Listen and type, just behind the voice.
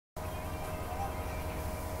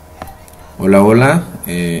Hola, hola,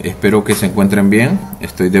 espero que se encuentren bien.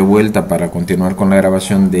 Estoy de vuelta para continuar con la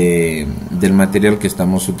grabación del material que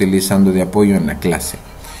estamos utilizando de apoyo en la clase.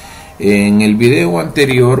 En el video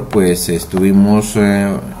anterior pues estuvimos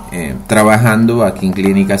trabajando aquí en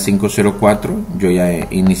Clínica 504. Yo ya he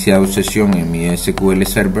iniciado sesión en mi SQL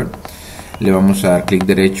Server. Le vamos a dar clic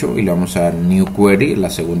derecho y le vamos a dar New Query, la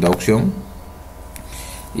segunda opción.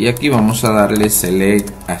 Y aquí vamos a darle select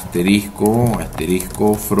asterisco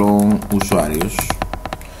from usuarios.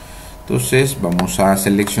 Entonces vamos a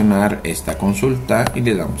seleccionar esta consulta y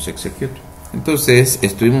le damos execute. Entonces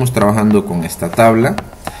estuvimos trabajando con esta tabla.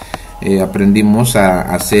 Aprendimos a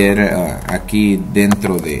hacer aquí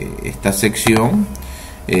dentro de esta sección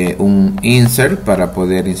un insert para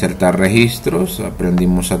poder insertar registros.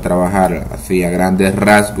 Aprendimos a trabajar hacia grandes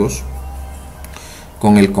rasgos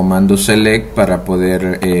con el comando select para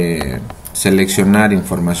poder seleccionar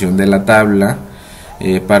información de la tabla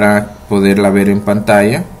para poderla ver en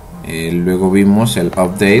pantalla. Luego vimos el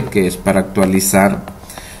update, que es para actualizar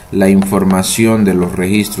la información de los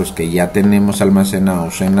registros que ya tenemos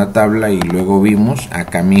almacenados en la tabla, y luego vimos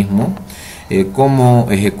acá mismo cómo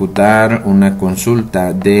ejecutar una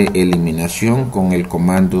consulta de eliminación con el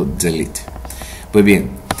comando delete. Pues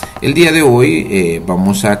bien, el día de hoy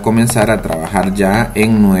vamos a comenzar a trabajar ya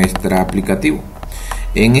en nuestro aplicativo.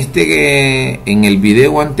 En el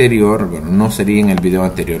video anterior, bueno, no sería en el video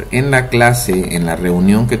anterior, en la clase, en la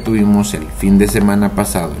reunión que tuvimos el fin de semana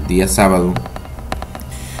pasado, el día sábado,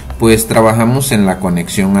 pues trabajamos en la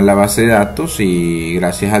conexión a la base de datos y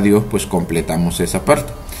gracias a Dios pues completamos esa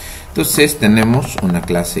parte. Entonces tenemos una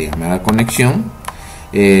clase llamada conexión.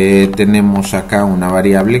 Tenemos acá una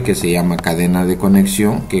variable que se llama cadena de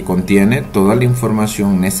conexión, que contiene toda la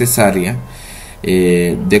información necesaria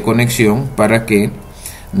de conexión para que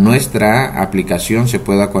nuestra aplicación se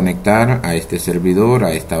pueda conectar a este servidor,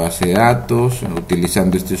 a esta base de datos,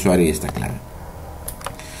 utilizando este usuario y esta clave.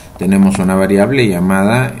 Tenemos una variable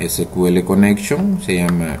llamada SQL Connection, se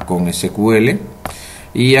llama con SQL,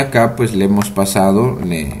 y acá pues le hemos pasado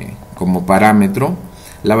como parámetro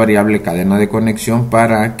la variable cadena de conexión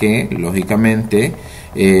para que lógicamente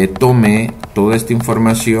tome toda esta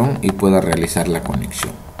información y pueda realizar la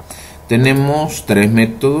conexión. Tenemos tres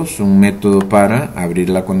métodos: un método para abrir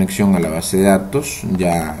la conexión a la base de datos,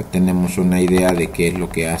 ya tenemos una idea de qué es lo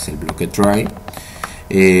que hace el bloque try.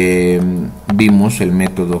 Vimos el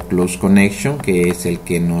método close connection, que es el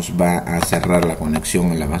que nos va a cerrar la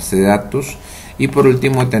conexión a la base de datos. Y por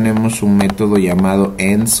último tenemos un método llamado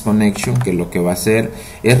ends connection, que lo que va a hacer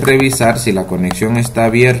es revisar si la conexión está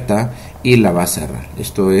abierta y la va a cerrar.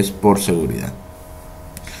 Esto es por seguridad.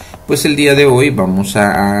 Pues el día de hoy vamos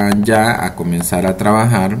ya a comenzar a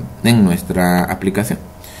trabajar en nuestra aplicación.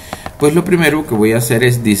 Pues lo primero que voy a hacer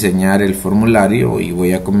es diseñar el formulario, y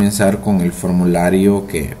voy a comenzar con el formulario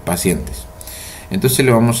pacientes. Entonces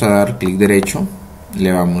le vamos a dar clic derecho,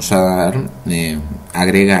 le vamos a dar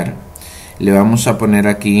agregar, le vamos a poner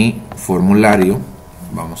aquí formulario.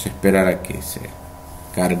 Vamos a esperar a que se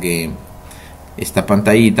cargue esta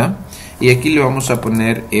pantallita, y aquí le vamos a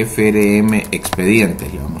poner FRM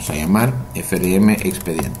expedientes, le vamos a llamar FRM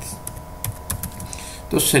expedientes.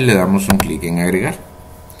 Entonces le damos un clic en agregar.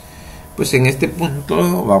 Pues en este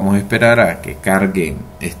punto vamos a esperar a que cargue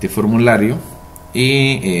este formulario,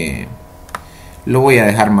 y lo voy a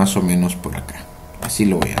dejar más o menos por acá. Así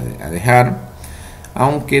lo voy a dejar,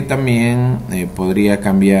 aunque también podría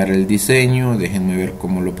cambiar el diseño. Déjenme ver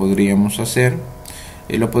cómo lo podríamos hacer.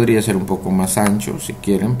 Lo podría hacer un poco más ancho si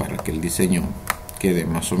quieren, para que el diseño quede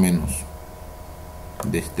más o menos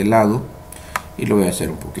de este lado, y lo voy a hacer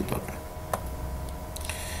un poquito acá.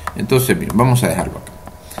 Entonces bien, vamos a dejarlo acá.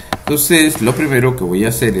 Entonces lo primero que voy a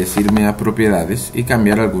hacer es irme a propiedades y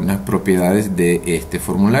cambiar algunas propiedades de este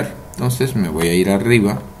formulario. Entonces me voy a ir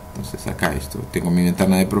arriba. Entonces acá tengo mi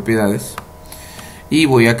ventana de propiedades, y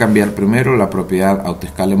voy a cambiar primero la propiedad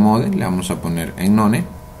AutoScale Mode, le vamos a poner en None.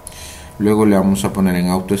 Luego le vamos a poner en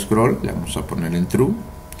Auto Scroll, le vamos a poner en True.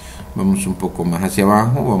 Vamos un poco más hacia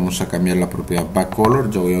abajo, vamos a cambiar la propiedad Back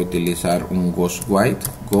Color. Yo voy a utilizar un Ghost White,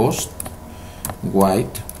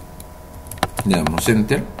 le damos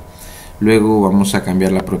Enter. Luego vamos a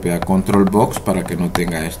cambiar la propiedad Control Box para que no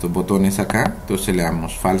tenga estos botones acá, entonces le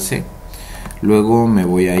damos False. Luego me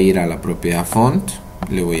voy a ir a la propiedad Font,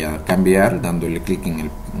 le voy a cambiar dándole clic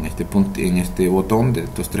en este botón de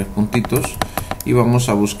estos tres puntitos, y vamos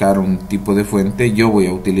a buscar un tipo de fuente. Yo voy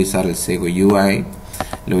a utilizar el Sego UI,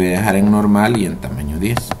 lo voy a dejar en normal y en tamaño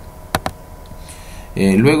 10.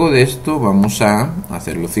 Luego de esto vamos a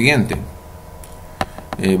hacer lo siguiente.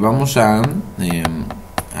 Vamos a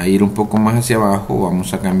a ir un poco más hacia abajo,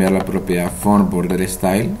 vamos a cambiar la propiedad Font Border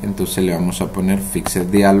Style, entonces le vamos a poner Fixed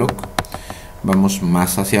Dialog, vamos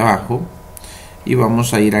más hacia abajo y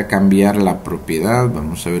vamos a ir a cambiar la propiedad,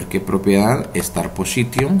 vamos a ver qué propiedad, Start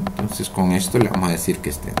Position, entonces con esto le vamos a decir que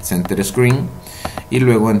esté en Center Screen y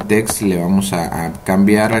luego en Text le vamos a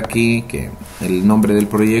cambiar aquí que el nombre del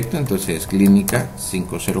proyecto, entonces Clínica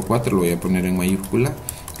 504, lo voy a poner en mayúscula,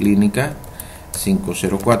 Clínica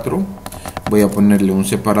 504, voy a ponerle un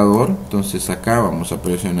separador, entonces acá vamos a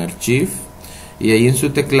presionar Shift y ahí en su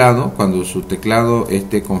teclado, cuando su teclado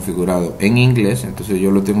esté configurado en inglés, entonces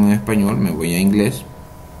yo lo tengo en español, me voy a inglés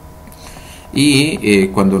y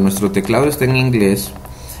cuando nuestro teclado está en inglés,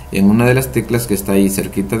 en una de las teclas que está ahí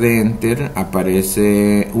cerquita de Enter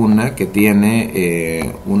aparece una que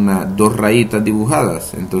tiene dos rayitas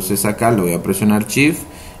dibujadas, entonces acá lo voy a presionar Shift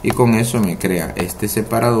y con eso me crea este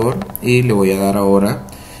separador y le voy a dar ahora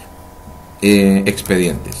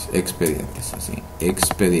expedientes, así,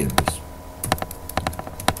 expedientes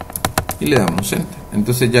y le damos Enter.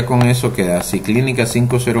 Entonces ya con eso queda así, Clínica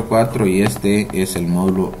 504 y este es el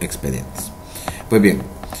módulo expedientes. Pues bien,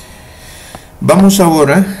 vamos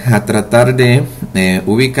ahora a tratar de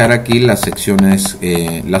ubicar aquí las secciones,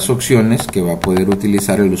 las opciones que va a poder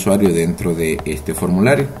utilizar el usuario dentro de este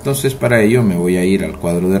formulario. Entonces para ello me voy a ir al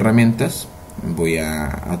cuadro de herramientas, voy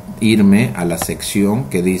a irme a la sección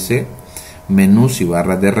que dice menús y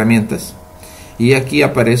barras de herramientas. Y aquí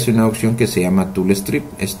aparece una opción que se llama Tool Strip.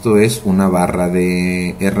 Esto es una barra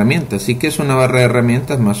de herramientas. ¿Y qué es una barra de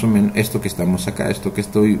herramientas? Más o menos esto que estamos acá, esto que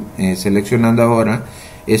estoy seleccionando ahora,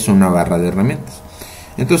 es una barra de herramientas.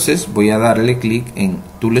 Entonces voy a darle clic en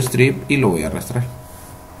Tool Strip y lo voy a arrastrar.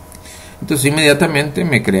 Entonces inmediatamente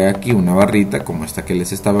me crea aquí una barrita como esta que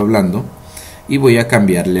les estaba hablando. Y voy a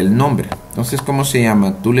cambiarle el nombre. Entonces, ¿cómo se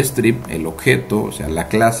llama? Tool Strip, el objeto, o sea, la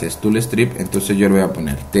clase es Tool Strip. Entonces yo le voy a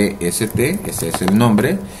poner TST, ese es el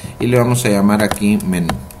nombre, y le vamos a llamar aquí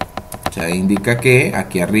menú. O sea, indica que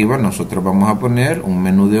aquí arriba nosotros vamos a poner un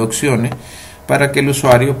menú de opciones para que el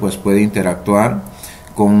usuario pues pueda interactuar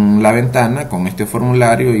con la ventana, con este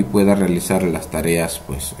formulario y pueda realizar las tareas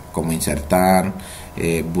pues como insertar,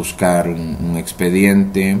 buscar un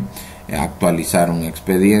expediente, actualizar un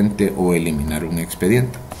expediente o eliminar un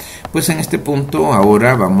expediente. Pues en este punto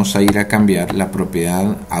ahora vamos a ir a cambiar la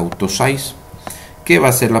propiedad AutoSize. ¿Qué va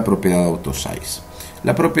a ser la propiedad AutoSize?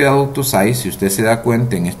 La propiedad AutoSize, si usted se da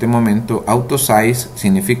cuenta en este momento, AutoSize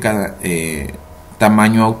significa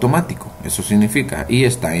tamaño automático, eso significa, y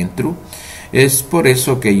está en True. Es por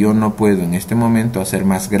eso que yo no puedo en este momento hacer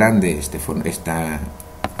más grande esta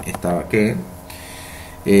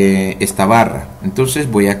barra.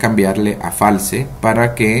 Entonces voy a cambiarle a False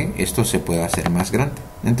para que esto se pueda hacer más grande.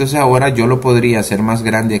 Entonces ahora yo lo podría hacer más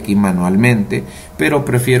grande aquí manualmente, pero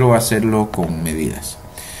prefiero hacerlo con medidas.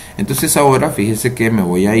 Entonces ahora fíjese que me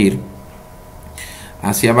voy a ir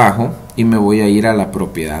hacia abajo y me voy a ir a la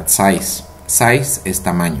propiedad Size. Size es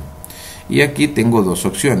tamaño. Y aquí tengo dos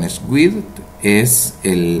opciones. Width es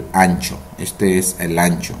el ancho. Este es el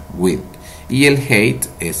ancho, width. Y el height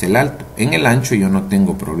es el alto. En el ancho yo no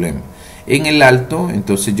tengo problema. En el alto,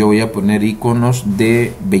 entonces yo voy a poner iconos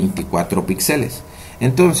de 24 píxeles.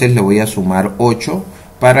 Entonces le voy a sumar 8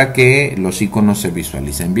 para que los iconos se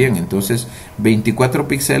visualicen bien. Entonces 24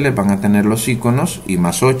 píxeles van a tener los iconos y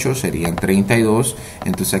más 8 serían 32.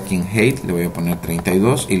 Entonces aquí en height le voy a poner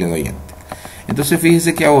 32 y le doy enter. Entonces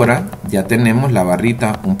fíjese que ahora ya tenemos la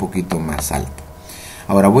barrita un poquito más alta.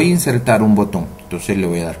 Ahora voy a insertar un botón, entonces le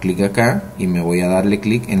voy a dar clic acá y me voy a darle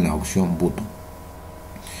clic en la opción botón.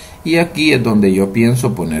 Y aquí es donde yo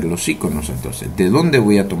pienso poner los iconos. Entonces, ¿de dónde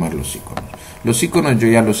voy a tomar los iconos? Los iconos yo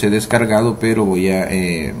ya los he descargado, pero voy a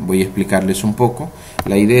explicarles un poco.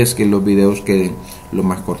 La idea es que los videos queden lo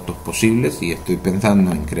más cortos posibles y estoy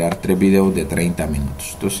pensando en crear 3 videos de 30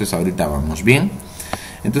 minutos. Entonces ahorita vamos bien.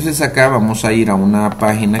 Entonces acá vamos a ir a una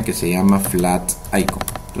página que se llama Flat Icon.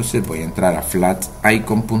 Entonces voy a entrar a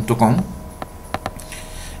flaticon.com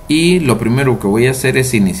y lo primero que voy a hacer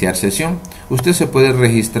es iniciar sesión. Usted se puede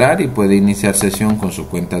registrar y puede iniciar sesión con su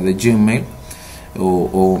cuenta de Gmail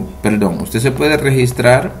usted se puede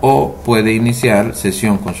registrar o puede iniciar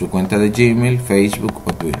sesión con su cuenta de Gmail, Facebook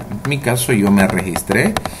o Twitter. En mi caso yo me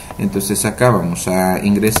registré, entonces acá vamos a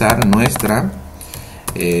ingresar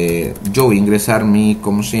yo voy a ingresar mi,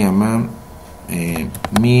 ¿cómo se llama?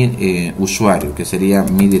 Mi usuario, que sería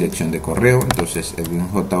mi dirección de correo. Entonces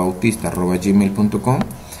edwinjbautista@gmail.com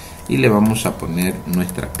y le vamos a poner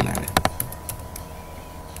nuestra clave.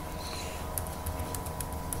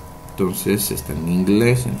 Entonces está en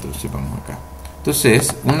inglés, entonces vamos acá.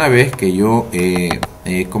 Entonces una vez que yo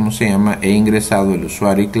 ¿cómo se llama? He ingresado el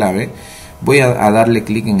usuario y clave, voy a darle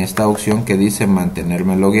clic en esta opción que dice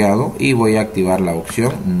mantenerme logueado y voy a activar la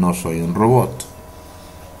opción no soy un robot.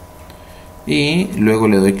 Y luego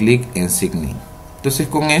le doy clic en Sign In. Entonces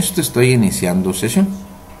con esto estoy iniciando sesión.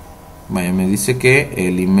 Vaya, me dice que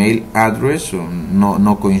el email address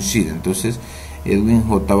no coincide. Entonces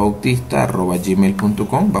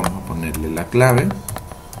edwinjbautista@gmail.com, vamos a ponerle la clave.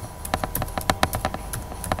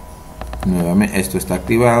 Nuevamente, esto está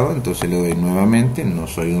activado, entonces le doy nuevamente no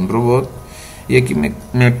soy un robot. Y aquí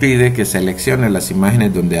me pide que seleccione las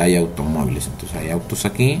imágenes donde hay automóviles. Entonces hay autos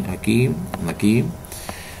aquí, aquí, aquí,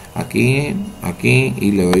 aquí, aquí,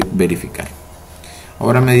 y le doy verificar.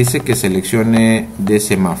 Ahora me dice que seleccione de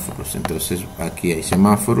semáforos. Entonces aquí hay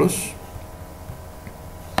semáforos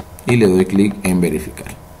y le doy clic en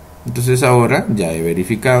verificar. Entonces ahora ya he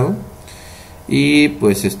verificado y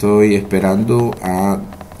pues estoy esperando a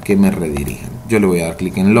que me redirijan. Yo le voy a dar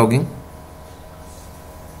clic en login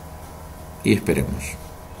y esperemos.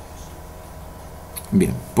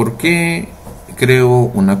 Bien, ¿por qué creo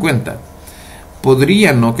una cuenta?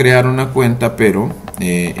 Podría no crear una cuenta, pero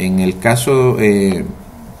en el caso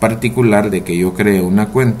particular de que yo cree una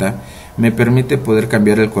cuenta, me permite poder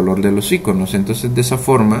cambiar el color de los iconos. Entonces de esa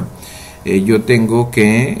forma yo tengo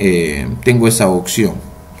esa opción.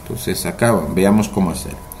 Entonces acá veamos cómo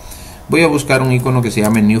hacer. Voy a buscar un icono que se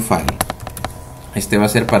llame New File. Este va a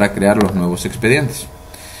ser para crear los nuevos expedientes.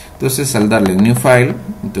 Entonces al darle New File,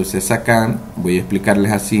 entonces acá voy a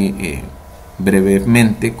explicarles así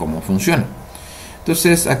brevemente cómo funciona.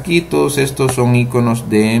 Entonces aquí todos estos son iconos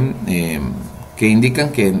que indican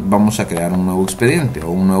que vamos a crear un nuevo expediente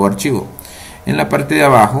o un nuevo archivo. En la parte de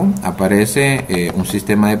abajo aparece un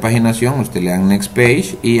sistema de paginación. Usted le da Next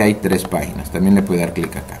Page y hay 3 páginas. También le puede dar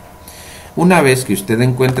clic acá. Una vez que usted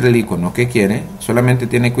encuentre el icono que quiere, solamente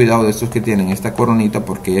tiene cuidado de estos que tienen esta coronita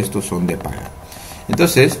porque estos son de paga.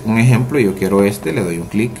 Entonces, un ejemplo, yo quiero este, le doy un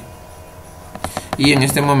clic. Y en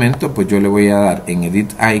este momento pues yo le voy a dar en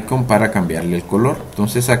Edit Icon para cambiarle el color.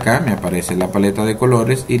 Entonces acá me aparece la paleta de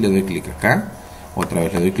colores y le doy clic acá. Otra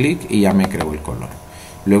vez le doy clic y ya me creó el color.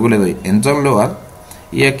 Luego le doy en Download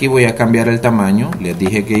y aquí voy a cambiar el tamaño. Les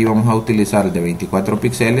dije que íbamos a utilizar de 24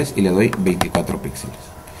 píxeles y le doy 24 píxeles.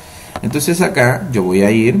 Entonces acá yo voy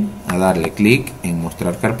a ir a darle clic en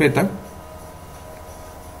mostrar carpeta.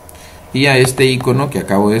 Y a este icono que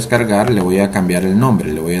acabo de descargar le voy a cambiar el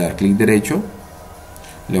nombre. Le voy a dar clic derecho.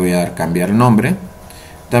 Le voy a dar cambiar nombre.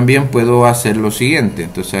 También puedo hacer lo siguiente.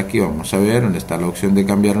 Entonces aquí vamos a ver dónde está la opción de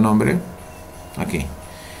cambiar nombre. Aquí.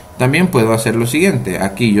 También puedo hacer lo siguiente.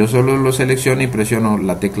 Aquí yo solo lo selecciono y presiono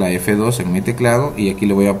la tecla F2 en mi teclado. Y aquí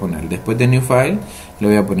le voy a poner, después de New File, le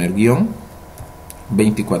voy a poner guión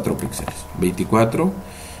 24 píxeles. 24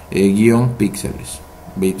 guión píxeles.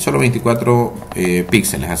 Solo 24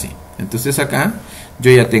 píxeles así. Entonces acá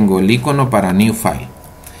yo ya tengo el icono para New File.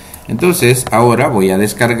 Entonces ahora voy a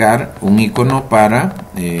descargar un icono para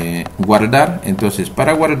guardar. Entonces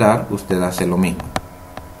para guardar usted hace lo mismo.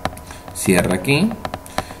 Cierra aquí,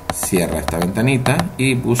 cierra esta ventanita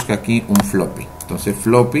y busca aquí un floppy. Entonces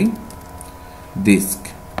floppy disk.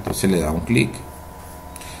 Entonces le da un clic.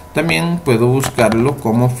 También puedo buscarlo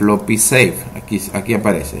como floppy save. Aquí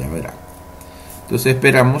aparece, ya verá. Entonces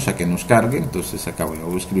esperamos a que nos cargue. Entonces acá voy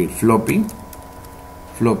a escribir floppy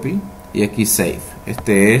y aquí save.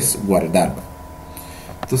 Este es guardar.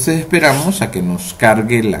 Entonces esperamos a que nos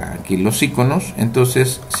cargue aquí los iconos.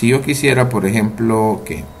 Entonces si yo quisiera, por ejemplo,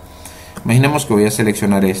 imaginemos que voy a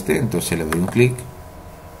seleccionar este. Entonces le doy un clic.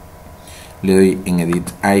 Le doy en Edit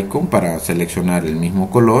Icon para seleccionar el mismo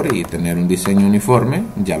color y tener un diseño uniforme.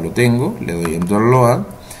 Ya lo tengo. Le doy en Download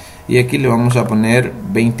y aquí le vamos a poner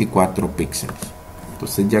 24 píxeles.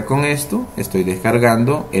 Entonces ya con esto estoy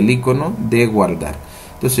descargando el icono de guardar.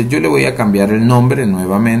 Entonces yo le voy a cambiar el nombre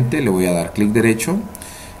nuevamente. Le voy a dar clic derecho.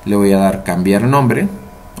 Le voy a dar cambiar nombre.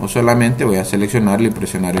 O solamente voy a seleccionarle y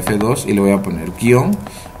presionar F2 y le voy a poner guión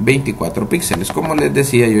 24 píxeles. Como les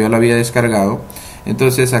decía, yo ya lo había descargado.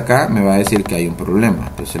 Entonces acá me va a decir que hay un problema.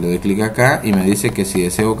 Entonces le doy clic acá y me dice que si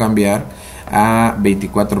deseo cambiar a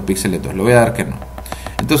 24 píxeles 2. Le voy a dar que no.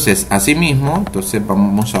 Entonces asimismo, entonces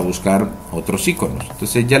vamos a buscar otros iconos.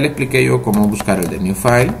 Entonces ya le expliqué yo cómo buscar el de New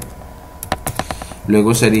File.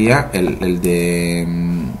 Luego sería el de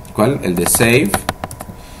 ¿cuál? El de Save.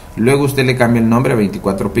 Luego usted le cambia el nombre a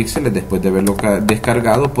 24 píxeles después de haberlo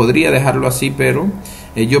descargado. Podría dejarlo así, pero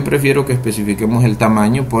yo prefiero que especifiquemos el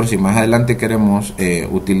tamaño por si más adelante queremos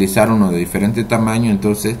utilizar uno de diferente tamaño.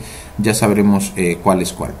 Entonces ya sabremos cuál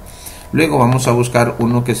es cuál. Luego vamos a buscar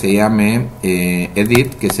uno que se llame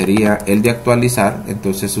Edit, que sería el de actualizar.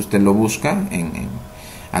 Entonces usted lo busca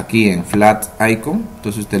aquí en Flat Icon.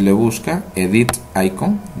 Entonces usted le busca Edit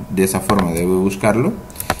Icon, de esa forma debe buscarlo,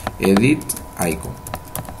 Edit Icon.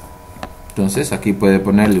 Entonces aquí puede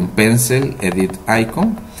ponerle un Pencil Edit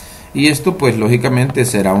Icon, y esto pues lógicamente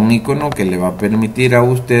será un icono que le va a permitir a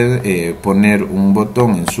usted poner un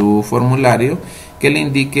botón en su formulario que le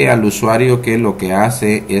indique al usuario que lo que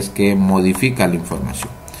hace es que modifica la información.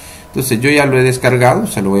 Entonces yo ya lo he descargado,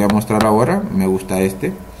 se lo voy a mostrar ahora, me gusta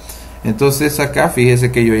este. Entonces acá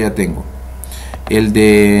fíjese que yo ya tengo el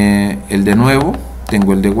de nuevo,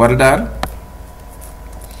 tengo el de guardar,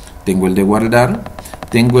 tengo el de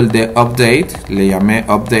update, le llamé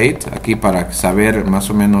update aquí para saber más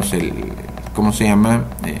o menos cómo se llama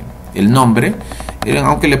el nombre,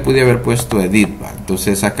 aunque le pude haber puesto edit.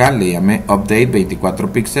 Entonces acá le llamé update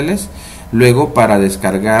 24 píxeles. Luego para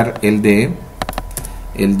descargar el de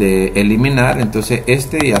eliminar, entonces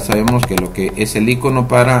este ya sabemos que lo que es el icono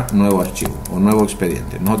para nuevo archivo o nuevo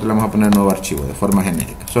expediente. Nosotros le vamos a poner nuevo archivo de forma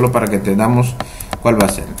genérica, solo para que entendamos cuál va a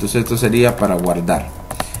ser. Entonces esto sería para guardar,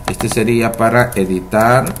 este sería para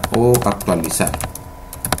editar o actualizar.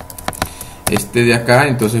 Este de acá,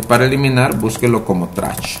 entonces para eliminar, búsquelo como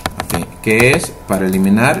trash, ¿okay? Que es para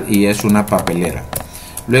eliminar y es una papelera.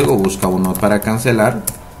 Luego busca uno para cancelar,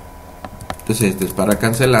 entonces este es para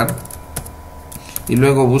cancelar. Y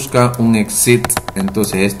luego busca un exit,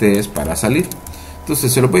 entonces este es para salir.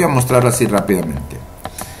 Entonces se lo voy a mostrar así rápidamente.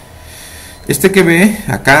 Este que ve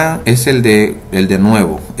acá es el de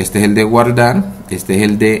nuevo, este es el de guardar, este es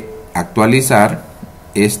el de actualizar,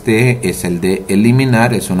 este es el de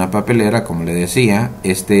eliminar, es una papelera como le decía,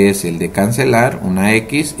 este es el de cancelar, una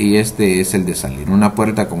X, y este es el de salir, una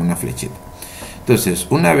puerta con una flechita. Entonces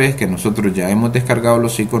una vez que nosotros ya hemos descargado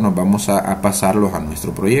los iconos, vamos a pasarlos a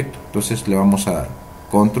nuestro proyecto. Entonces le vamos a dar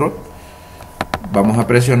control, vamos a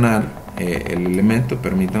presionar el elemento,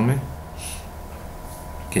 permítanme,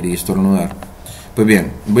 quería estornudar. Pues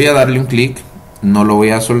bien, voy a darle un clic, no lo voy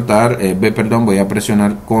a soltar, voy a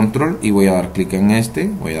presionar control y voy a dar clic en este,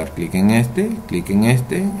 voy a dar clic en este, clic en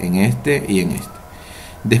este, en este y en este.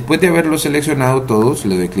 Después de haberlo seleccionado todos,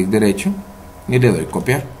 le doy clic derecho y le doy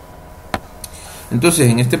copiar. Entonces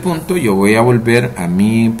en este punto yo voy a volver a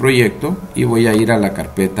mi proyecto y voy a ir a la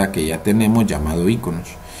carpeta que ya tenemos llamado iconos.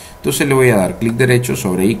 Entonces le voy a dar clic derecho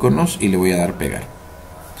sobre iconos y le voy a dar pegar.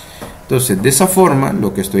 Entonces de esa forma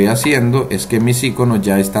lo que estoy haciendo es que mis iconos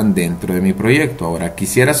ya están dentro de mi proyecto. Ahora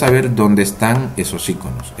quisiera saber dónde están esos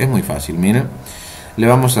iconos. Es muy fácil, miren. Le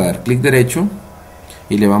vamos a dar clic derecho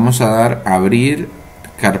y le vamos a dar abrir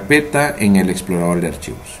carpeta en el explorador de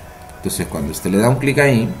archivos. Entonces cuando usted le da un clic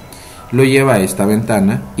ahí, lo lleva a esta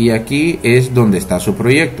ventana y aquí es donde está su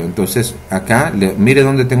proyecto. Entonces acá, mire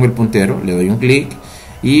donde tengo el puntero, le doy un clic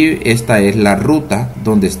y esta es la ruta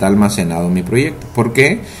donde está almacenado mi proyecto. ¿Por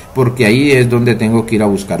qué? Porque ahí es donde tengo que ir a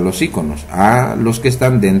buscar los iconos, a los que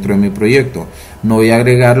están dentro de mi proyecto. No voy a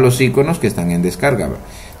agregar los iconos que están en descarga.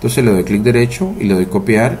 Entonces le doy clic derecho y le doy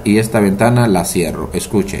copiar y esta ventana la cierro.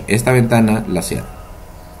 Escuche, esta ventana la cierro.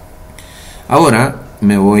 Ahora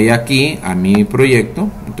me voy aquí a mi proyecto,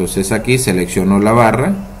 entonces aquí selecciono la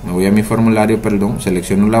barra, me voy a mi formulario,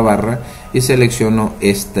 selecciono la barra y selecciono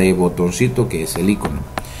este botoncito que es el icono.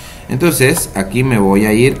 Entonces aquí me voy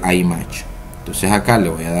a ir a Image, entonces acá le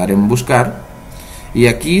voy a dar en buscar y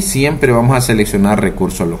aquí siempre vamos a seleccionar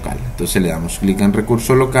recurso local. Entonces le damos clic en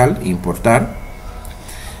recurso local, importar.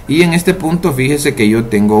 Y en este punto fíjese que yo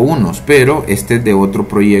tengo unos, pero este es de otro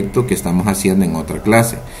proyecto que estamos haciendo en otra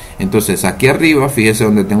clase. Entonces aquí arriba, fíjese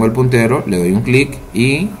donde tengo el puntero, le doy un clic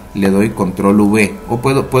y le doy control V. O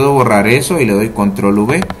puedo borrar eso y le doy control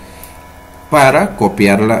V para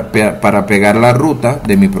copiarla, para pegar la ruta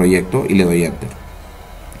de mi proyecto y le doy enter.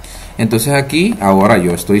 Entonces aquí ahora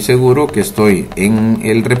yo estoy seguro que estoy en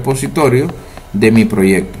el repositorio de mi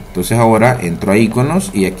proyecto. Entonces ahora entro a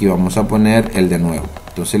iconos y aquí vamos a poner el de nuevo.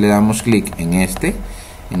 Entonces le damos clic en este,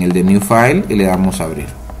 en el de New File y le damos a abrir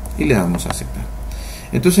y le damos a aceptar.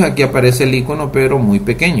 Entonces aquí aparece el icono pero muy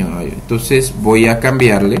pequeño. Entonces voy a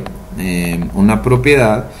cambiarle una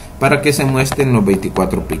propiedad para que se muestren los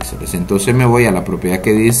 24 píxeles. Entonces me voy a la propiedad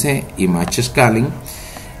que dice Image Scaling,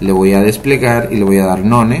 le voy a desplegar y le voy a dar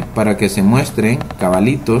None para que se muestren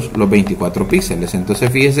cabalitos los 24 píxeles. Entonces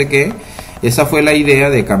fíjese que esa fue la idea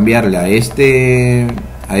de cambiarle a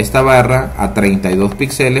esta barra a 32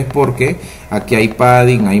 píxeles porque aquí hay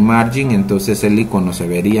padding, hay margin, entonces el icono se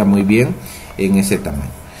vería muy bien en ese tamaño.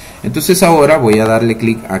 Entonces ahora voy a darle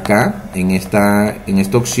clic acá en esta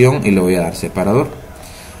opción y le voy a dar separador.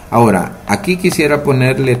 Ahora aquí quisiera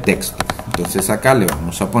ponerle texto, entonces acá le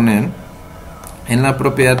vamos a poner en la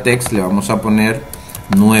propiedad text, le vamos a poner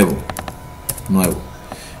nuevo.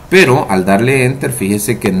 pero al darle enter,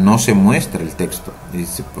 fíjese que no se muestra el texto.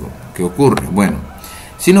 Dice, ¿qué ocurre? Bueno,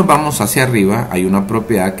 si nos vamos hacia arriba, hay una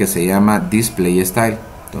propiedad que se llama Display Style.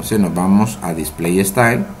 Entonces nos vamos a Display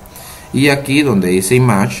Style y aquí donde dice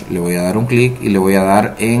Image le voy a dar un clic y le voy a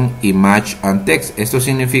dar en Image and Text. Esto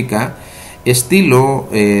significa estilo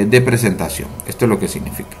de presentación. Esto es lo que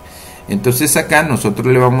significa. Entonces acá nosotros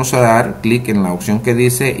le vamos a dar clic en la opción que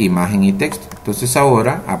dice Imagen y Texto. Entonces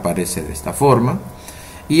ahora aparece de esta forma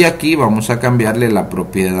y aquí vamos a cambiarle la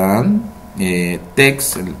propiedad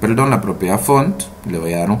la propiedad Font. Le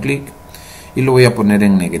voy a dar un clic y lo voy a poner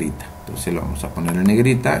en negrita. Entonces lo vamos a poner en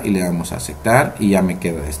negrita y le damos a aceptar y ya me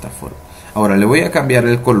queda de esta forma. Ahora le voy a cambiar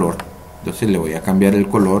el color. Entonces le voy a cambiar el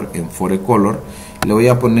color en Forecolor. Le voy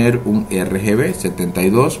a poner un RGB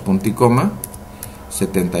 72 punto y coma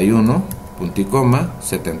 71 punto y coma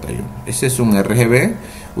 71. Ese es un RGB.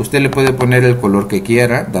 Usted le puede poner el color que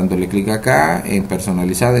quiera dándole clic acá en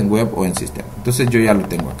personalizada, en web o en sistema. Entonces yo ya lo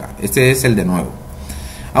tengo acá. Este es el de nuevo.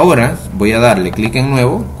 Ahora voy a darle clic en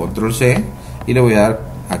nuevo, control C, y le voy a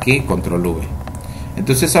dar aquí control V.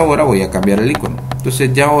 Entonces ahora voy a cambiar el icono.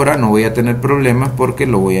 Entonces ya ahora no voy a tener problemas porque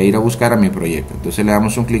lo voy a ir a buscar a mi proyecto. Entonces le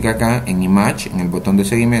damos un clic acá en Image, en el botón de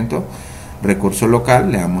seguimiento, recurso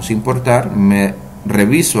local, le damos importar, me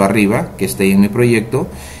reviso arriba que esté en mi proyecto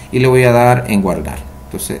y le voy a dar en guardar.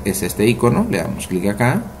 Entonces es este icono, le damos clic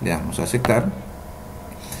acá, le damos a aceptar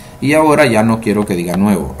y ahora ya no quiero que diga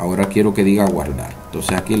nuevo, ahora quiero que diga guardar.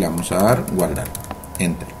 Entonces aquí le vamos a dar guardar,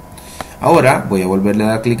 enter. Ahora voy a volverle a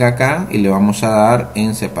dar clic acá y le vamos a dar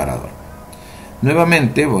en separador.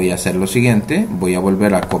 Nuevamente voy a hacer lo siguiente, voy a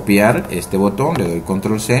volver a copiar este botón, le doy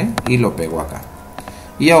control C y lo pego acá.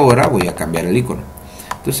 Y ahora voy a cambiar el icono.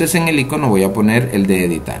 Entonces en el icono voy a poner el de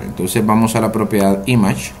editar. Entonces vamos a la propiedad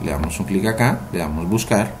Image, le damos un clic acá, le damos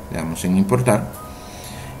buscar, le damos en importar.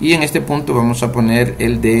 Y en este punto vamos a poner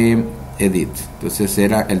el de edit. Entonces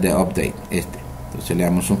será el de update, este. Entonces le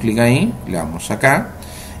damos un clic ahí, le damos acá.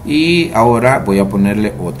 Y ahora voy a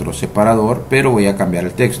ponerle otro separador, pero voy a cambiar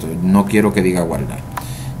el texto. No quiero que diga guardar.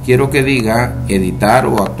 Quiero que diga editar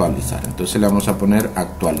o actualizar. Entonces le vamos a poner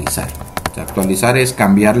actualizar. Actualizar es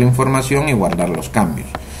cambiar la información y guardar los cambios.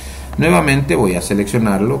 Nuevamente voy a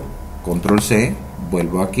seleccionarlo, control C,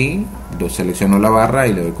 vuelvo aquí, lo selecciono la barra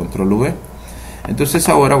y le doy control V. Entonces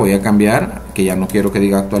ahora voy a cambiar, que ya no quiero que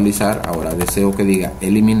diga actualizar, ahora deseo que diga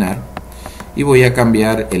eliminar y voy a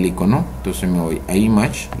cambiar el icono. Entonces me voy a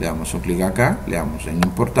Image, le damos un clic acá, le damos en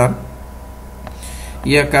importar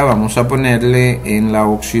y acá vamos a ponerle en la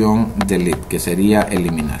opción delete, que sería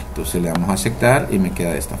eliminar. Entonces le damos a aceptar y me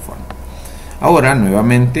queda de esta forma. Ahora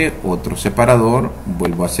nuevamente otro separador,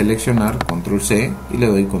 vuelvo a seleccionar control C y le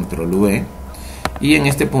doy control V y en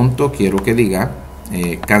este punto quiero que diga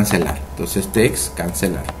cancelar. Entonces text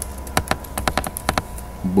cancelar,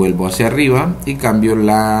 vuelvo hacia arriba y cambio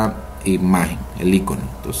la imagen, el icono.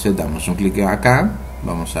 Entonces damos un clic acá,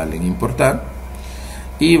 vamos a darle en importar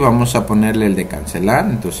y vamos a ponerle el de cancelar.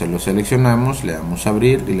 Entonces lo seleccionamos, le damos a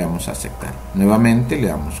abrir y le damos a aceptar. Nuevamente le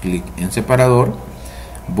damos clic en separador,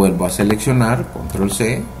 vuelvo a seleccionar, control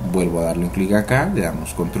C, vuelvo a darle un clic acá, le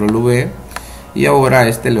damos control V y ahora a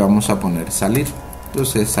este le vamos a poner salir.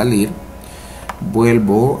 Entonces salir,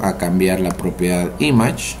 vuelvo a cambiar la propiedad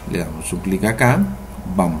Image, le damos un clic acá,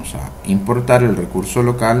 vamos a importar el recurso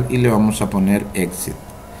local y le vamos a poner exit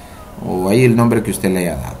o ahí el nombre que usted le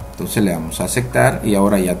haya dado. Entonces le damos a aceptar y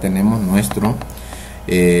ahora ya tenemos nuestro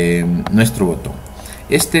botón.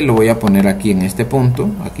 Este lo voy a poner aquí en este punto,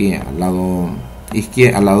 aquí al lado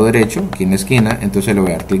izquierdo, al lado derecho, aquí en la esquina. Entonces le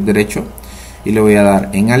voy a dar clic derecho y le voy a dar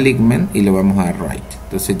en alignment y le vamos a dar right.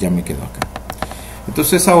 Entonces ya me quedo acá.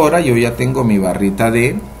 Entonces ahora yo ya tengo mi barrita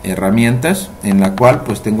de herramientas en la cual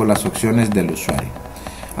pues tengo las opciones del usuario.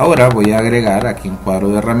 Ahora voy a agregar aquí un cuadro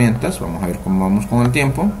de herramientas. Vamos a ver cómo vamos con el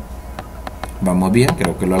tiempo. Vamos bien,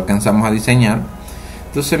 creo que lo alcanzamos a diseñar.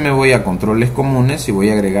 Entonces me voy a controles comunes y voy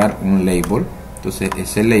a agregar un label. Entonces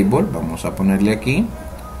ese label vamos a ponerle aquí.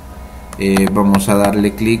 Vamos a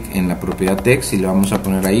darle clic en la propiedad text y le vamos a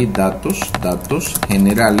poner ahí datos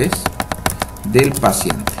generales del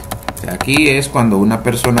paciente. O sea, aquí es cuando una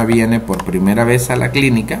persona viene por primera vez a la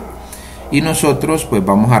clínica y nosotros pues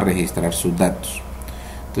vamos a registrar sus datos.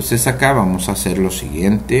 Entonces acá vamos a hacer lo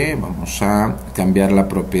siguiente, vamos a cambiar la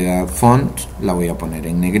propiedad font, la voy a poner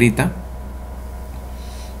en negrita.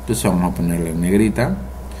 Entonces vamos a ponerla en negrita.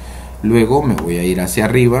 Luego me voy a ir hacia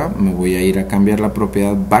arriba, me voy a ir a cambiar la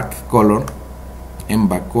propiedad back color. En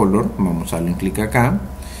back color vamos a darle un clic acá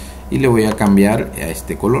y le voy a cambiar a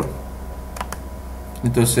este color.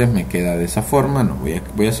 Entonces me queda de esa forma. No,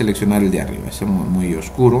 voy a seleccionar el de arriba, es muy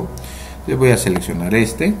oscuro. Entonces voy a seleccionar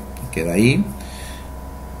este, queda ahí.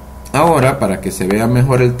 Ahora, para que se vea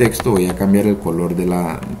mejor el texto, voy a cambiar el color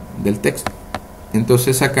del texto.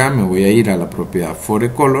 Entonces acá me voy a ir a la propiedad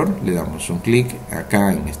Forecolor, le damos un clic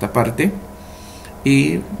acá en esta parte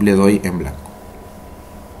y le doy en blanco.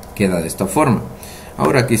 Queda de esta forma.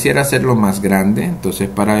 Ahora quisiera hacerlo más grande, entonces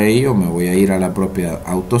para ello me voy a ir a la propiedad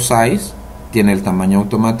Auto Size. Tiene el tamaño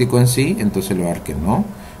automático en sí, entonces le voy a dar que no,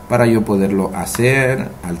 para yo poderlo hacer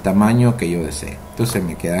al tamaño que yo desee. Entonces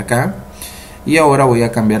me queda acá y ahora voy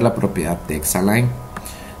a cambiar la propiedad Text Align.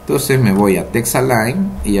 Entonces me voy a Text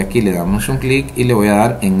Align y aquí le damos un clic y le voy a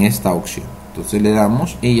dar en esta opción. Entonces le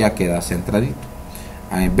damos y ya queda centradito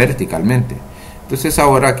verticalmente. Entonces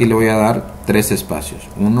ahora aquí le voy a dar 3 espacios,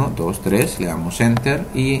 1, 2, 3, le damos Enter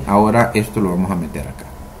y ahora esto lo vamos a meter acá.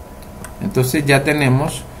 Entonces ya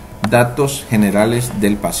tenemos datos generales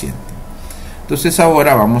del paciente. Entonces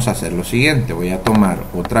ahora vamos a hacer lo siguiente, voy a tomar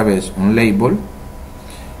otra vez un label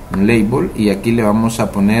y aquí le vamos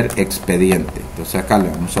a poner expediente. Entonces acá le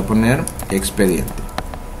vamos a poner expediente,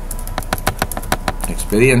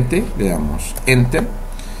 le damos Enter,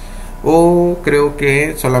 o creo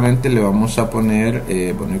que solamente le vamos a poner,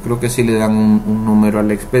 bueno, yo creo que sí le dan un número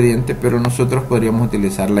al expediente, pero nosotros podríamos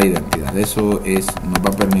utilizar la identidad. Eso nos va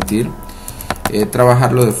a permitir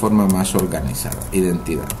trabajarlo de forma más organizada.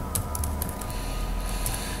 Identidad.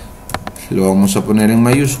 Lo vamos a poner en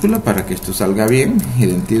mayúscula para que esto salga bien.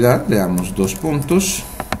 Identidad, le damos 2 puntos.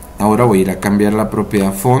 Ahora voy a ir a cambiar la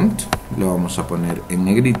propiedad font, lo vamos a poner en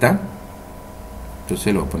negrita.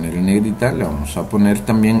 Entonces lo voy a poner en negrita, le vamos a poner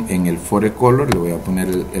también en el Forecolor, le voy a poner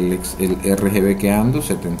el RGB que ando,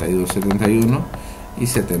 72, 71 y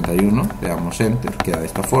 71, le damos Enter, queda de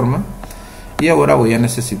esta forma. Y ahora voy a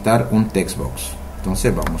necesitar un text box.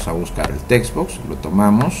 Entonces vamos a buscar el text box, lo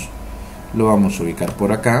tomamos, lo vamos a ubicar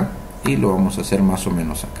por acá y lo vamos a hacer más o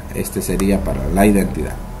menos acá. Este sería para la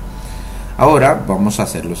identidad. Ahora vamos a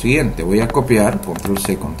hacer lo siguiente, voy a copiar, control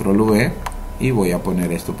C, control V, y voy a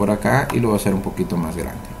poner esto por acá y lo voy a hacer un poquito más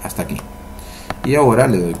grande, hasta aquí. Y ahora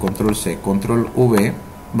le doy control C, control V,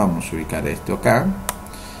 vamos a ubicar esto acá,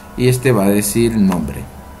 y este va a decir nombre.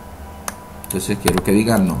 Entonces quiero que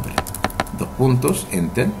diga nombre, 2 puntos,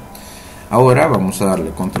 Enter. Ahora vamos a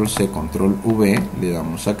darle control C, control V, le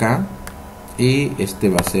damos acá, y este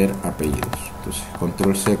va a ser apellidos. Entonces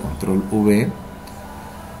control C, control V,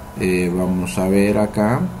 vamos a ver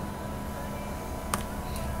acá,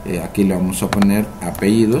 aquí le vamos a poner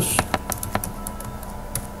apellidos,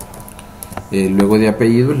 luego de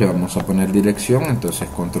apellidos le vamos a poner dirección. Entonces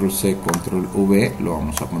control C, control V, lo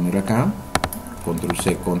vamos a poner acá, control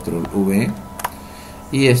C, control V,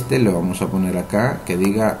 y este le vamos a poner acá que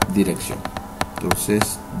diga dirección.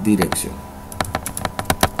 Entonces dirección,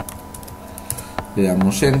 le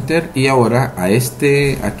damos Enter y ahora a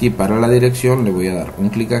este aquí para la dirección le voy a dar un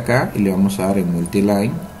clic acá y le vamos a dar en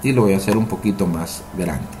multiline y lo voy a hacer un poquito más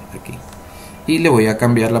grande aquí y le voy a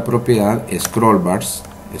cambiar la propiedad scroll bars.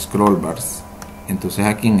 Entonces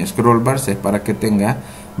aquí en scroll bars es para que tenga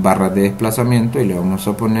barras de desplazamiento y le vamos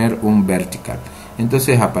a poner un vertical.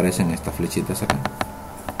 Entonces aparecen estas flechitas acá.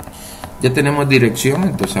 Ya tenemos dirección,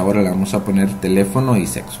 entonces ahora le vamos a poner teléfono y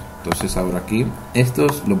sexo. Entonces ahora aquí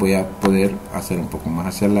estos los voy a poder hacer un poco más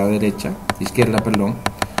hacia la izquierda, perdón.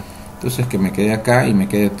 Entonces que me quede acá y me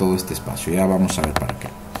quede todo este espacio. Ya vamos a ver para qué.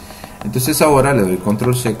 Entonces ahora le doy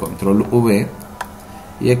control C, control V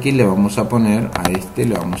y aquí le vamos a poner a este,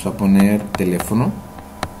 le vamos a poner teléfono.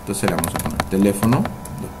 Entonces le vamos a poner teléfono, 2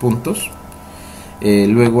 puntos.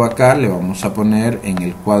 Luego acá le vamos a poner en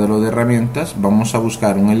el cuadro de herramientas, vamos a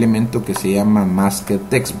buscar un elemento que se llama Masked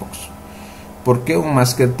Text Box. ¿Por qué un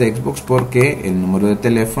Masked Text Box? Porque el número de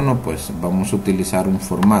teléfono, pues vamos a utilizar un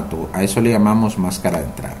formato, a eso le llamamos máscara de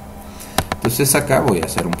entrada. Entonces acá voy a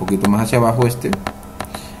hacer un poquito más hacia abajo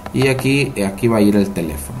y aquí va a ir el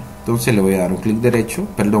teléfono. Entonces le voy a dar un clic derecho,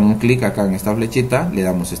 perdón, un clic acá en esta flechita, le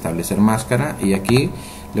damos establecer máscara y aquí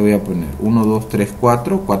le voy a poner 1, 2, 3,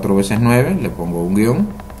 4, 4 veces 9, le pongo un guión.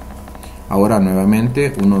 Ahora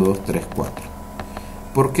nuevamente 1, 2, 3, 4.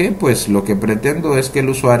 ¿Por qué? Pues lo que pretendo es que el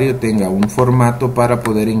usuario tenga un formato para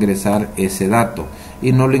poder ingresar ese dato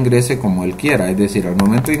y no lo ingrese como él quiera. Es decir, al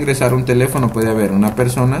momento de ingresar un teléfono puede haber una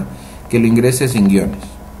persona que lo ingrese sin guiones.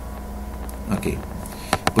 Aquí.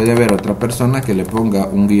 Puede haber otra persona que le ponga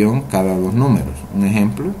un guión cada 2 números. Un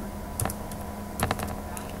ejemplo.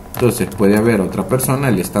 Entonces puede haber otra persona,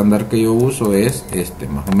 el estándar que yo uso es este,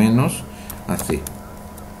 más o menos así.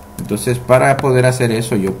 Entonces para poder hacer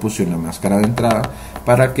eso yo puse una máscara de entrada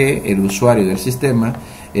para que el usuario del sistema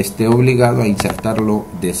esté obligado a insertarlo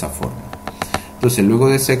de esa forma. Entonces luego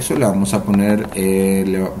de sexo le vamos a poner,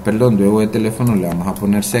 luego de teléfono le vamos a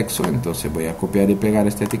poner sexo. Entonces voy a copiar y pegar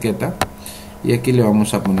esta etiqueta y aquí le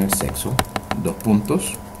vamos a poner sexo, 2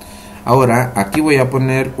 puntos. Ahora aquí voy a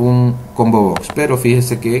poner un combo box, pero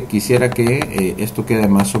fíjese que quisiera que esto quede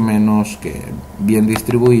más o menos que bien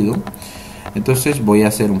distribuido. Entonces voy a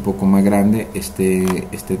hacer un poco más grande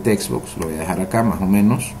este text box, lo voy a dejar acá más o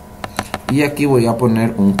menos, y aquí voy a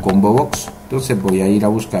poner un combo box. Entonces voy a ir a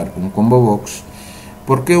buscar un combo box.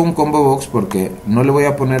 ¿Por qué un combo box? Porque no le voy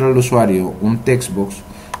a poner al usuario un text box,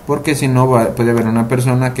 porque si no puede haber una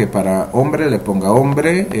persona que para hombre le ponga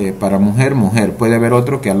hombre, para mujer, mujer. Puede haber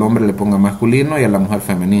otro que al hombre le ponga masculino y a la mujer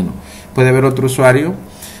femenino. Puede haber otro usuario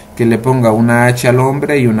que le ponga una H al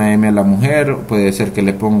hombre y una M a la mujer. Puede ser que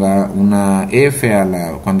le ponga una F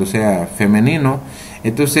cuando sea femenino.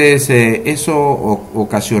 Entonces eso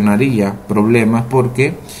ocasionaría problemas,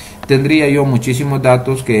 porque tendría yo muchísimos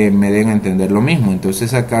datos que me den a entender lo mismo.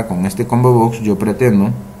 Entonces acá con este combo box yo pretendo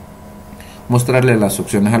mostrarle las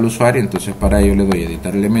opciones al usuario. Entonces para ello le doy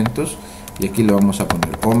editar elementos y aquí le vamos a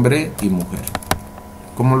poner hombre y mujer.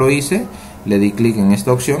 Como lo hice, le di clic en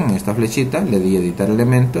esta opción, en esta flechita, le di editar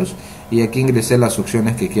elementos y aquí ingresé las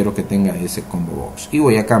opciones que quiero que tenga ese combo box y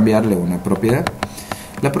voy a cambiarle una propiedad.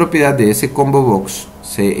 La propiedad de ese combo box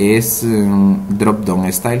es drop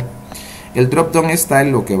down style. El drop down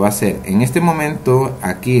style lo que va a hacer en este momento,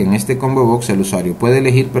 aquí en este combo box, el usuario puede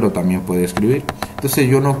elegir pero también puede escribir. Entonces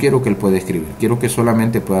yo no quiero que él pueda escribir, quiero que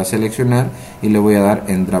solamente pueda seleccionar y le voy a dar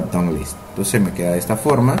en drop down list. Entonces me queda de esta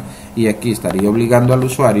forma y aquí estaría obligando al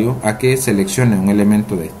usuario a que seleccione un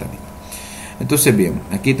elemento de esta lista. Entonces bien,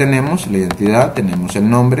 aquí tenemos la identidad, tenemos el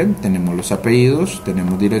nombre, tenemos los apellidos,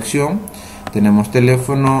 tenemos dirección, tenemos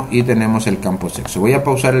teléfono y tenemos el campo sexo. Voy a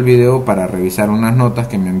pausar el video para revisar unas notas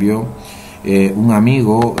que me envió un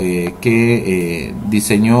amigo que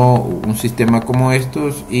diseñó un sistema como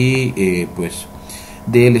estos y pues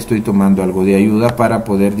de él estoy tomando algo de ayuda para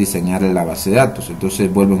poder diseñar la base de datos.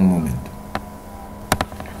 Entonces vuelvo en un momento.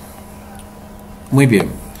 Muy bien,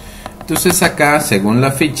 entonces acá según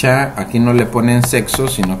la ficha aquí no le ponen sexo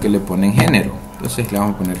sino que le ponen género. Entonces le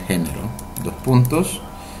vamos a poner género, 2 puntos.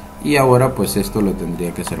 Y ahora pues esto lo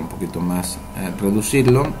tendría que hacer un poquito más,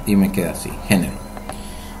 reducirlo y me queda así, género.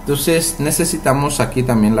 Entonces necesitamos aquí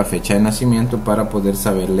también la fecha de nacimiento para poder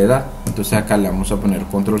saber la edad. Entonces acá le vamos a poner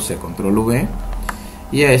control C, control V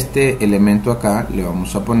y a este elemento acá le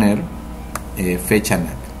vamos a poner fecha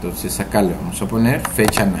NAC. Entonces acá le vamos a poner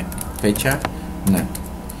fecha NAC,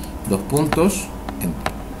 2 puntos,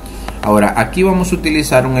 enter. Ahora aquí vamos a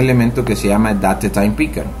utilizar un elemento que se llama DateTime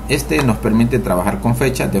Picker. Este nos permite trabajar con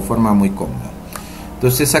fechas de forma muy cómoda.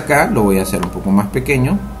 Entonces acá lo voy a hacer un poco más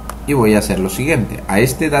pequeño y voy a hacer lo siguiente. A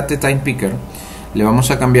este DateTime Picker le vamos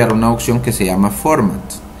a cambiar una opción que se llama Format.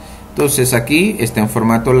 Entonces aquí está en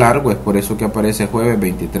formato largo, es por eso que aparece jueves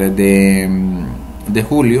 23 de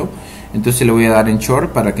julio. Entonces le voy a dar en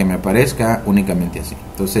Short para que me aparezca únicamente así.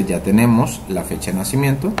 Entonces ya tenemos la fecha de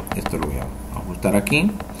nacimiento. Esto lo voy a ajustar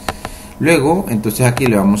aquí. Luego, entonces aquí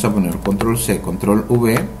le vamos a poner control C, control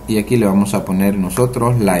V y aquí le vamos a poner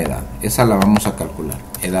nosotros la edad. Esa la vamos a calcular.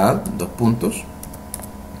 Edad, 2 puntos.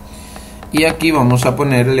 Y aquí vamos a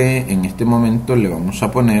ponerle, en este momento le vamos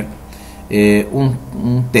a poner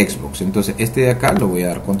un text box. Entonces este de acá lo voy a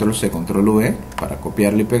dar control C, control V para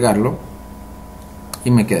copiarlo y pegarlo.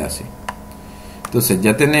 Y me queda así. Entonces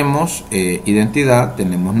ya tenemos identidad,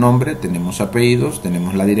 tenemos nombre, tenemos apellidos,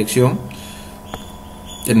 tenemos la dirección.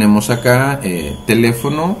 Tenemos acá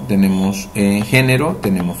teléfono, tenemos género,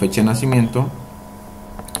 tenemos fecha de nacimiento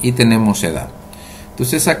y tenemos edad.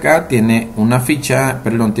 Entonces acá tiene una ficha,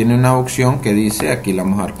 perdón, tiene una opción que dice, aquí le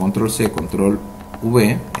vamos a dar control C, control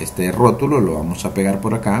V, este rótulo lo vamos a pegar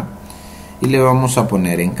por acá y le vamos a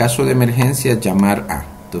poner en caso de emergencia llamar a.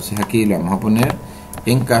 Entonces aquí le vamos a poner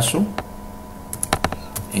en caso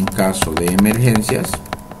de emergencias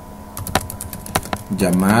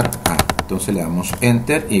llamar a. Entonces le damos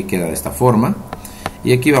enter y queda de esta forma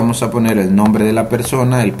y aquí vamos a poner el nombre de la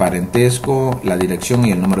persona, el parentesco, la dirección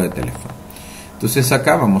y el número de teléfono. Entonces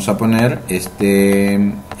acá vamos a poner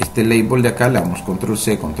este label de acá, le damos control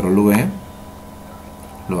C, control V,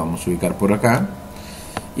 lo vamos a ubicar por acá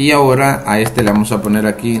y ahora a este le vamos a poner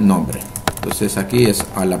aquí nombre. Entonces aquí es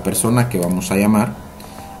a la persona que vamos a llamar.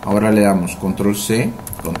 Ahora le damos control C,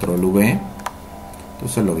 control V,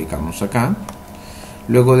 entonces lo ubicamos acá.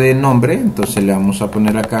 Luego de nombre, entonces le vamos a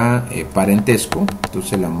poner acá parentesco.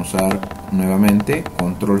 Entonces le vamos a dar nuevamente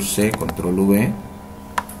control C, control V.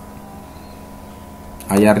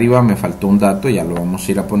 Allá arriba me faltó un dato, ya lo vamos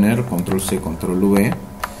a ir a poner control C, control V.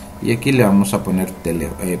 Y aquí le vamos a poner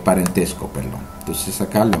parentesco, perdón. Entonces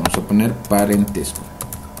acá le vamos a poner parentesco.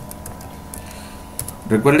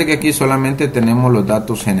 Recuerde que aquí solamente tenemos los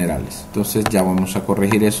datos generales. Entonces ya vamos a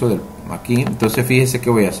corregir eso aquí. Entonces fíjese qué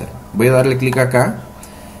voy a hacer. Voy a darle clic acá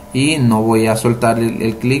y no voy a soltar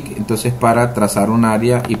el clic, entonces, para trazar un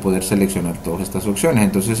área y poder seleccionar todas estas opciones.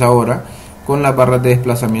 Entonces ahora con las barras de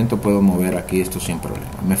desplazamiento puedo mover aquí esto sin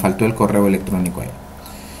problema. Me faltó el correo electrónico ahí.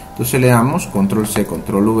 Entonces le damos control C,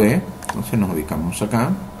 control V. Entonces nos ubicamos acá.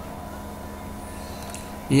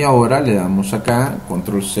 Y ahora le damos acá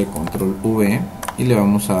control C, control V y le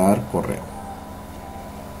vamos a dar correo.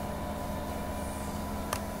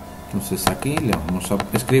 Entonces aquí le vamos a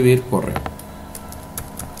escribir correo.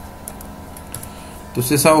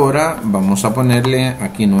 Entonces ahora vamos a ponerle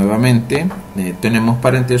aquí nuevamente, tenemos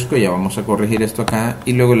parentesco, ya vamos a corregir esto acá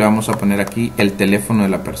y luego le vamos a poner aquí el teléfono de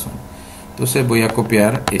la persona. Entonces voy a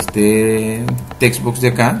copiar este textbox de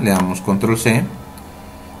acá, le damos control C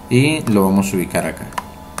y lo vamos a ubicar acá.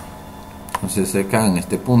 Entonces acá en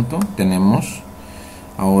este punto tenemos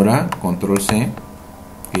ahora control C,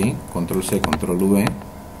 ¿sí? Control C, control V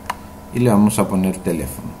y le vamos a poner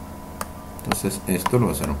teléfono. Entonces esto lo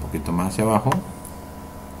voy a hacer un poquito más hacia abajo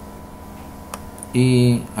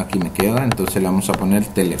y aquí me queda. Entonces le vamos a poner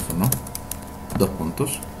teléfono, dos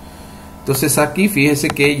puntos. Entonces aquí fíjese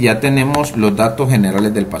que ya tenemos los datos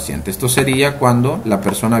generales del paciente. Esto sería cuando la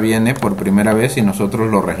persona viene por primera vez y nosotros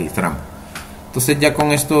lo registramos. Entonces ya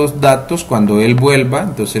con estos datos, cuando él vuelva,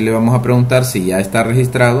 entonces le vamos a preguntar si ya está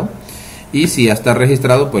registrado. Y si ya está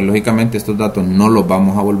registrado, pues lógicamente estos datos no los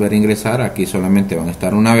vamos a volver a ingresar. Aquí solamente van a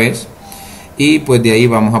estar una vez. Y pues de ahí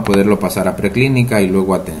vamos a poderlo pasar a preclínica y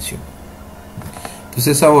luego a atención.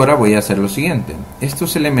 Entonces ahora voy a hacer lo siguiente.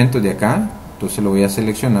 Estos elementos de acá, entonces lo voy a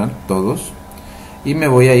seleccionar todos. Y me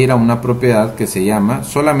voy a ir a una propiedad que se llama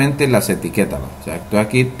solamente las etiquetas. O sea,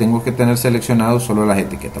 aquí tengo que tener seleccionado solo las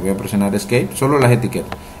etiquetas. Voy a presionar Escape, solo las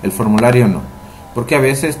etiquetas. El formulario no. Porque a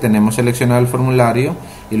veces tenemos seleccionado el formulario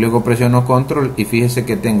y luego presiono Control y fíjese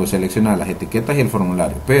que tengo seleccionadas las etiquetas y el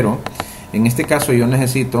formulario. Pero en este caso yo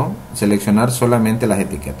necesito seleccionar solamente las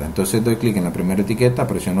etiquetas. Entonces doy clic en la primera etiqueta,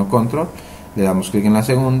 presiono Control, le damos clic en la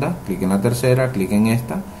segunda, clic en la tercera, clic en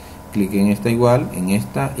esta igual, en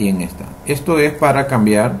esta y en esta. Esto es para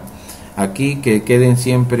cambiar aquí que queden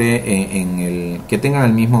siempre que tengan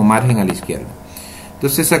el mismo margen a la izquierda.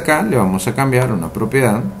 Entonces acá le vamos a cambiar una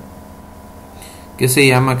propiedad que se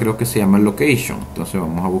llama, creo que se llama Location. Entonces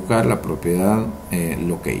vamos a buscar la propiedad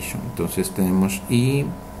Location. Entonces tenemos y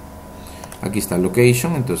aquí está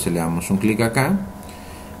Location. Entonces le damos un clic acá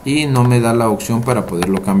y no me da la opción para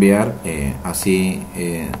poderlo cambiar así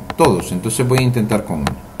todos. Entonces voy a intentar con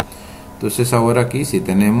uno. Entonces ahora aquí si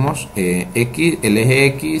tenemos X, el eje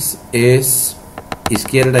X es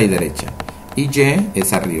izquierda y derecha y Y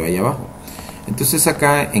es arriba y abajo. Entonces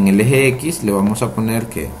acá en el eje X le vamos a poner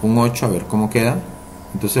que un 8, a ver cómo queda.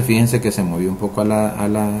 Entonces fíjense que se movió un poco a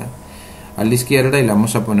la izquierda y le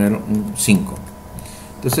vamos a poner un 5.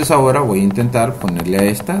 Entonces ahora voy a intentar ponerle a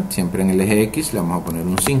esta, siempre en el eje X le vamos a poner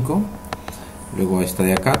un 5. Luego a esta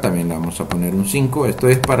de acá también le vamos a poner un 5. Esto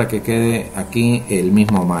es para que quede aquí el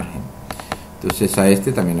mismo margen. Entonces a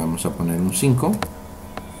este también le vamos a poner un 5.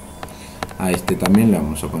 A este también le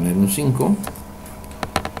vamos a poner un 5.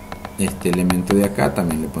 Este elemento de acá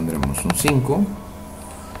también le pondremos un 5.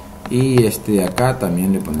 Y este de acá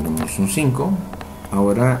también le pondremos un 5.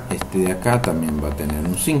 Ahora este de acá también va a tener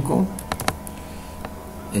un 5.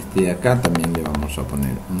 Este de acá también le vamos a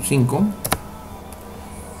poner un 5.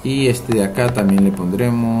 Y este de acá también le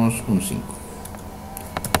pondremos un 5.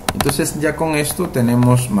 Entonces ya con esto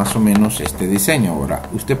tenemos más o menos este diseño. Ahora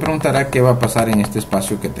usted preguntará qué va a pasar en este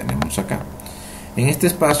espacio que tenemos acá. En este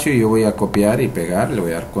espacio yo voy a copiar y pegar, le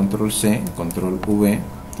voy a dar control C, control V.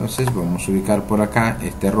 Entonces vamos a ubicar por acá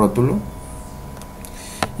este rótulo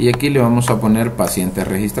y aquí le vamos a poner pacientes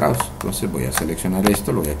registrados. Entonces voy a seleccionar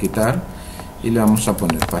esto, lo voy a quitar y le vamos a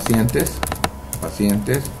poner pacientes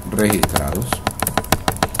registrados.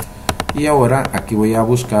 Y ahora aquí voy a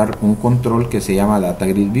buscar un control que se llama Data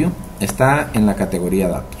Grid View. Está en la categoría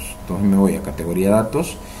datos. Entonces me voy a categoría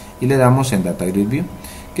datos y le damos en Data Grid View.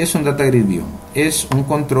 ¿Qué es un Data Grid View? Es un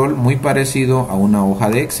control muy parecido a una hoja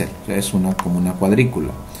de Excel. O sea, es como una cuadrícula.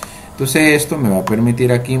 Entonces esto me va a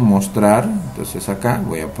permitir aquí mostrar. Entonces acá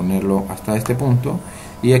voy a ponerlo hasta este punto.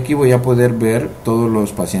 Y aquí voy a poder ver todos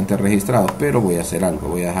los pacientes registrados. Pero voy a hacer algo.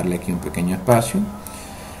 Voy a dejarle aquí un pequeño espacio.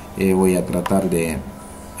 Voy a tratar de...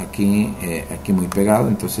 aquí muy pegado.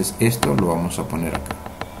 Entonces esto lo vamos a poner acá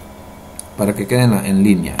para que quede en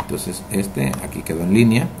línea. Entonces aquí quedó en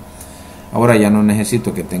línea. Ahora ya no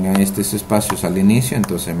necesito que tengan estos espacios al inicio,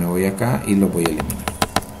 entonces me voy acá y lo voy a eliminar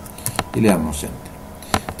y le damos enter.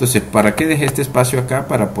 Entonces, ¿para qué dejé este espacio acá?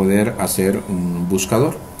 Para poder hacer un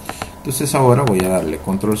buscador. Entonces ahora voy a darle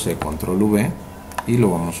control C, control V y lo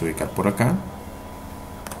vamos a ubicar por acá.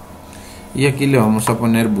 Y aquí le vamos a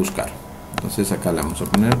poner buscar. Entonces acá le vamos a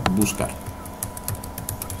poner buscar.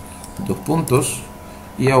 Dos puntos.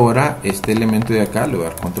 Y ahora este elemento de acá le voy a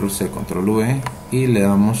dar control C, control V y le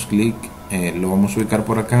damos clic, lo vamos a ubicar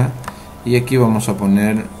por acá y aquí vamos a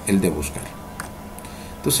poner el de buscar.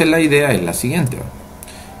 Entonces la idea es la siguiente,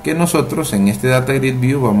 que nosotros en este Data Grid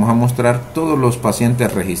View vamos a mostrar todos los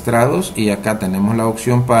pacientes registrados y acá tenemos la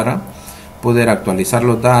opción para poder actualizar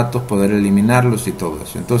los datos, poder eliminarlos y todo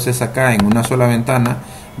eso. Entonces acá en una sola ventana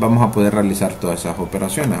vamos a poder realizar todas esas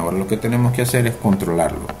operaciones. Ahora lo que tenemos que hacer es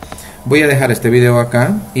controlarlo. Voy a dejar este video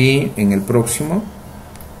acá y en el próximo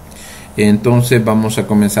entonces vamos a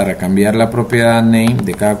comenzar a cambiar la propiedad name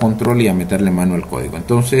de cada control y a meterle mano al código.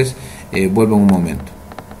 Entonces vuelvo en un momento.